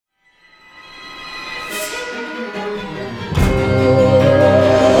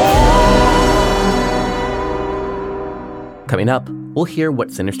Coming up, we'll hear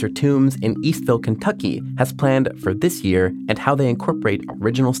what Sinister Tombs in Eastview, Kentucky has planned for this year and how they incorporate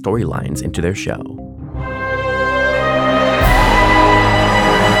original storylines into their show.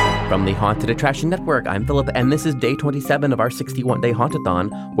 From the Haunted Attraction Network, I'm Philip, and this is day 27 of our 61-day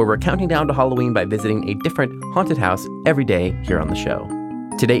Hauntathon, where we're counting down to Halloween by visiting a different haunted house every day here on the show.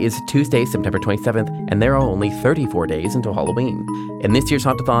 Today is Tuesday, September 27th, and there are only 34 days until Halloween. In this year's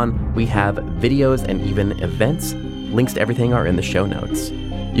Hauntathon, we have videos and even events. Links to everything are in the show notes.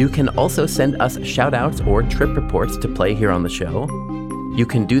 You can also send us shout-outs or trip reports to play here on the show. You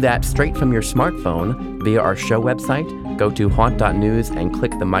can do that straight from your smartphone via our show website. Go to haunt.news and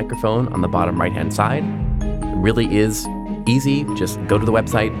click the microphone on the bottom right-hand side. It really is easy. Just go to the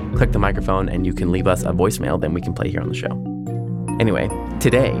website, click the microphone, and you can leave us a voicemail, then we can play here on the show. Anyway,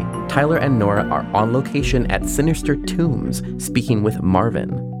 today, Tyler and Nora are on location at Sinister Tombs, speaking with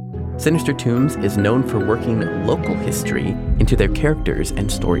Marvin. Sinister Tombs is known for working local history into their characters and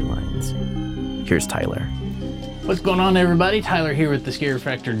storylines. Here's Tyler. What's going on, everybody? Tyler here with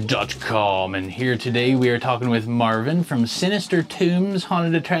thescarefactor.com, and here today we are talking with Marvin from Sinister Tombs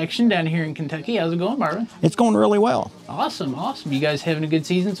Haunted Attraction down here in Kentucky. How's it going, Marvin? It's going really well. Awesome. You guys having a good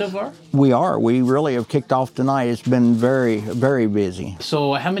season so far? We are. We really have kicked off tonight. It's been very, very busy.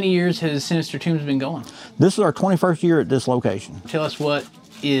 So how many years has Sinister Tombs been going? This is our 21st year at this location. Tell us, what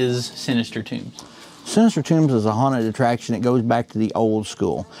is Sinister Tombs? Sinister Tombs is a haunted attraction. It goes back to the old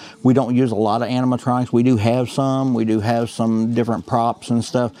school. We don't use a lot of animatronics. We do have some. We do have some different props and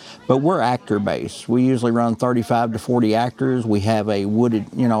stuff, but we're actor-based. We usually run 35 to 40 actors. We have a wooded,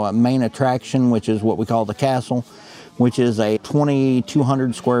 a main attraction, which is what we call the castle, which is a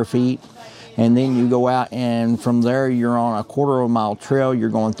 2,200 square feet. And then you go out, and from there you're on a quarter-of-a-mile trail. You're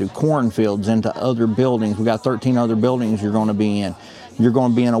going through cornfields into other buildings. We got 13 other buildings you're going to be in. You're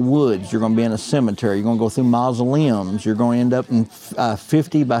going to be in a woods, you're going to be in a cemetery, you're going to go through mausoleums, you're going to end up in a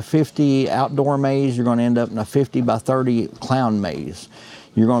 50 by 50 outdoor maze, you're going to end up in a 50 by 30 clown maze.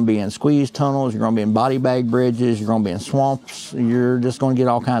 You're going to be in squeeze tunnels, you're going to be in body bag bridges, you're going to be in swamps, you're just going to get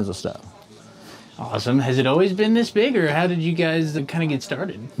all kinds of stuff. Awesome. Has it always been this big, or how did you guys kind of get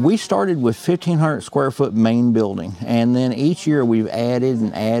started? We started with 1,500 square foot main building, and then each year we've added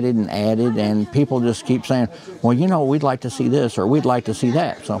and added and added, and people just keep saying, well, we'd like to see this or we'd like to see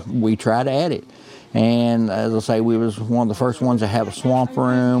that. So we try to add it. And as I say, we was one of the first ones to have a swamp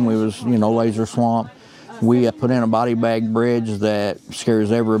room. We was, laser swamp. We put in a body bag bridge that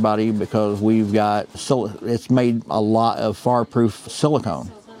scares everybody because we've got, it's made a lot of fireproof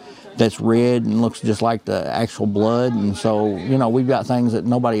silicone that's red and looks just like the actual blood. And so, we've got things that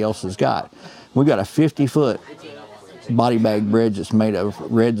nobody else has got. We've got a 50-foot body bag bridge that's made of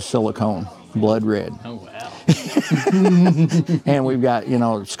red silicone, blood red. Oh, wow. And we've got,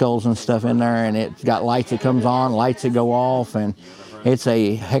 skulls and stuff in there, and it's got lights that comes on, lights that go off, and it's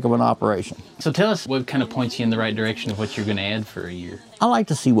a heck of an operation. So tell us what kind of points you in the right direction of what you're going to add for a year. I like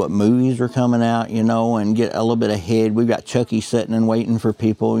to see what movies are coming out, and get a little bit ahead. We've got Chucky sitting and waiting for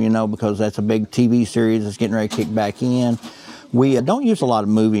people, because that's a big TV series that's getting ready to kick back in. We don't use a lot of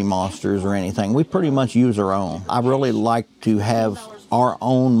movie monsters or anything. We pretty much use our own. I really like to have our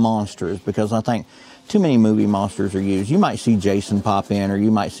own monsters because I think too many movie monsters are used. You might see Jason pop in, or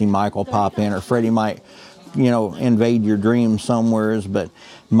you might see Michael pop in, or Freddy might invade your dreams somewheres, but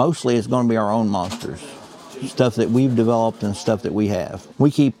mostly it's going to be our own monsters. Stuff that we've developed and stuff that we have.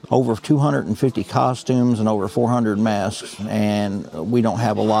 We keep over 250 costumes and over 400 masks, and we don't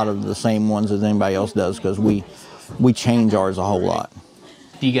have a lot of the same ones as anybody else does because we change ours a whole lot.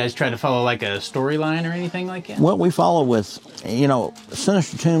 Do you guys try to follow like a storyline or anything like that? Well, we follow with,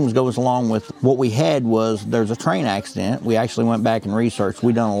 Sinister Tombs goes along with what we had was there's a train accident. We actually went back and researched.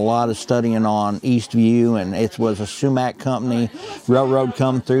 We done a lot of studying on Eastview, and it was a sumac company. Railroad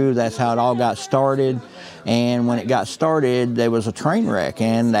come through. That's how it all got started. And when it got started, there was a train wreck,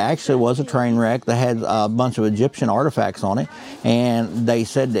 and there actually was a train wreck that had a bunch of Egyptian artifacts on it, and they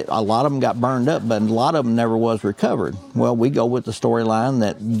said that a lot of them got burned up, but a lot of them never was recovered. Well, we go with the storyline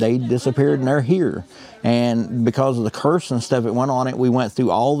that they disappeared and they're here. And because of the curse and stuff that went on it, we went through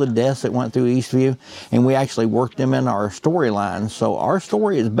all the deaths that went through Eastview, and we actually worked them in our storyline. So our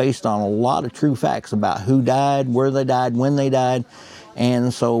story is based on a lot of true facts about who died, where they died, when they died.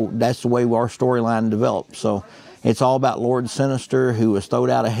 And so that's the way our storyline developed. So it's all about Lord Sinister, who was thrown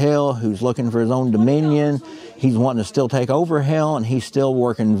out of hell, who's looking for his own dominion. He's wanting to still take over hell, and he's still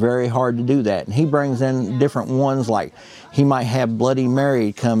working very hard to do that. And he brings in different ones, like he might have Bloody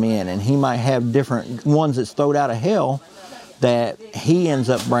Mary come in, and he might have different ones that's thrown out of hell that he ends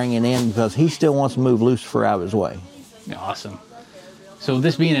up bringing in because he still wants to move Lucifer out of his way. Awesome. So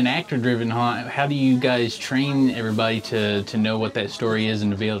this being an actor-driven haunt, how do you guys train everybody to know what that story is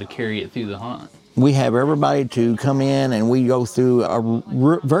and to be able to carry it through the haunt? We have everybody to come in and we go through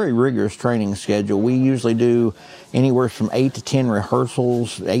a very rigorous training schedule. We usually do anywhere from 8 to 10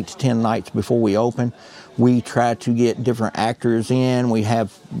 rehearsals, 8 to 10 nights before we open. We try to get different actors in. We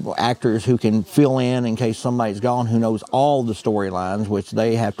have actors who can fill in case somebody's gone, who knows all the storylines, which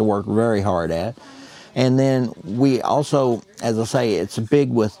they have to work very hard at. And then we also, as I say, it's big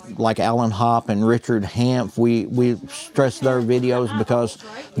with like Alan Hopp and Richard Hamp. We stress their videos because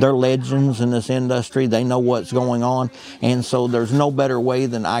they're legends in this industry. They know what's going on. And so there's no better way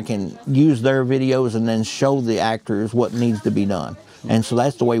than I can use their videos and then show the actors what needs to be done. And so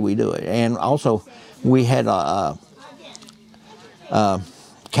that's the way we do it. And also, we had a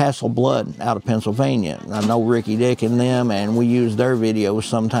Castle Blood out of Pennsylvania. I know Ricky Dick and them, and we use their videos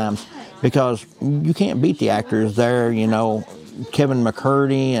sometimes because you can't beat the actors there, you know, Kevin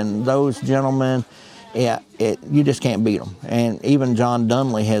McCurdy and those gentlemen, you just can't beat them. And even John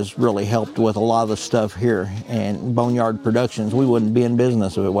Dunley has really helped with a lot of the stuff here. And Boneyard Productions, we wouldn't be in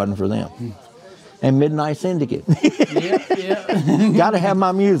business if it wasn't for them. And Midnight Syndicate. Yeah. Gotta have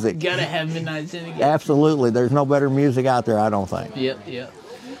my music. Gotta have Midnight Syndicate. Absolutely. There's no better music out there, I don't think. Yep.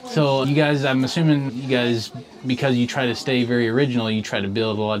 So you guys, I'm assuming you guys, because you try to stay very original, you try to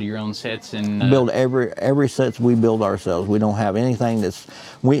build a lot of your own sets and... Build every sets we build ourselves. We don't have anything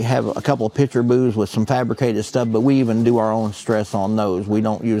we have a couple of picture booths with some fabricated stuff, but we even do our own stress on those. We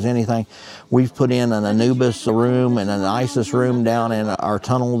don't use anything. We've put in an Anubis room and an Isis room down in our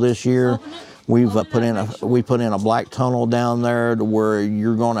tunnel this year. We put in a black tunnel down there to where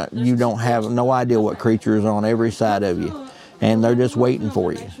you don't have no idea what creature is on every side of you, and they're just waiting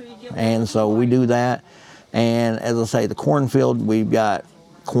for you. And so we do that. And as I say, the cornfield, we've got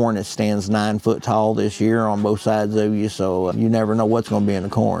corn that stands 9 foot tall this year on both sides of you, so you never know what's going to be in the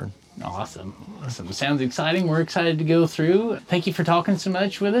corn. Awesome. Sounds exciting. We're excited to go through. Thank you for talking so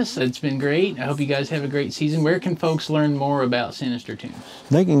much with us. It's been great. I hope you guys have a great season. Where can folks learn more about Sinister Tombs?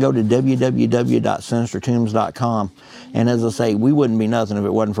 They can go to www.sinistertombs.com. And as I say, we wouldn't be nothing if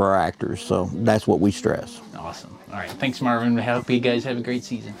it wasn't for our actors, so that's what we stress. Awesome. All right. Thanks, Marvin. I hope you guys have a great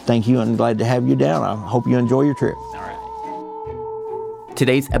season. Thank you, and glad to have you down. I hope you enjoy your trip. All right.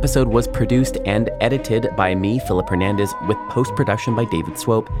 Today's episode was produced and edited by me, Philip Hernandez, with post-production by David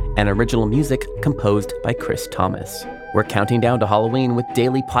Swope and original music composed by Chris Thomas. We're counting down to Halloween with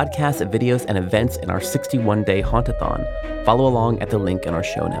daily podcasts, videos, and events in our 61-day Hauntathon. Follow along at the link in our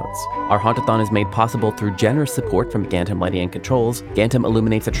show notes. Our Hauntathon is made possible through generous support from Gantom Lighting and Controls. Gantom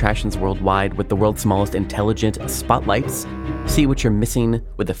illuminates attractions worldwide with the world's smallest intelligent spotlights. See what you're missing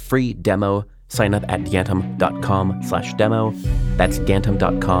with a free demo. Sign up at gantom.com/demo. That's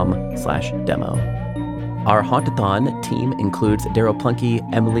gantom.com/demo. Our Hauntathon team includes Daryl Plunkey,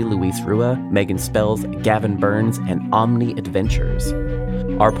 Emily Louise Rua, Megan Spells, Gavin Burns, and Omni Adventures.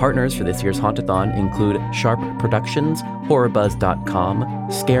 Our partners for this year's Hauntathon include Sharp Productions, HorrorBuzz.com,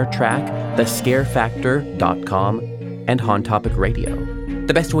 ScareTrack, TheScareFactor.com, and Haunt Topic Radio.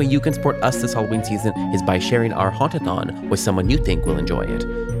 The best way you can support us this Halloween season is by sharing our Hauntathon with someone you think will enjoy it.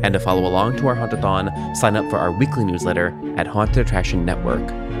 And to follow along to our Hauntathon, sign up for our weekly newsletter at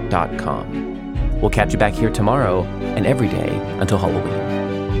HauntedAttractionNetwork.com. We'll catch you back here tomorrow and every day until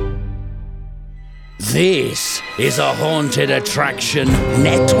Halloween. This is a Haunted Attraction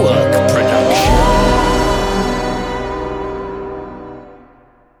Network production.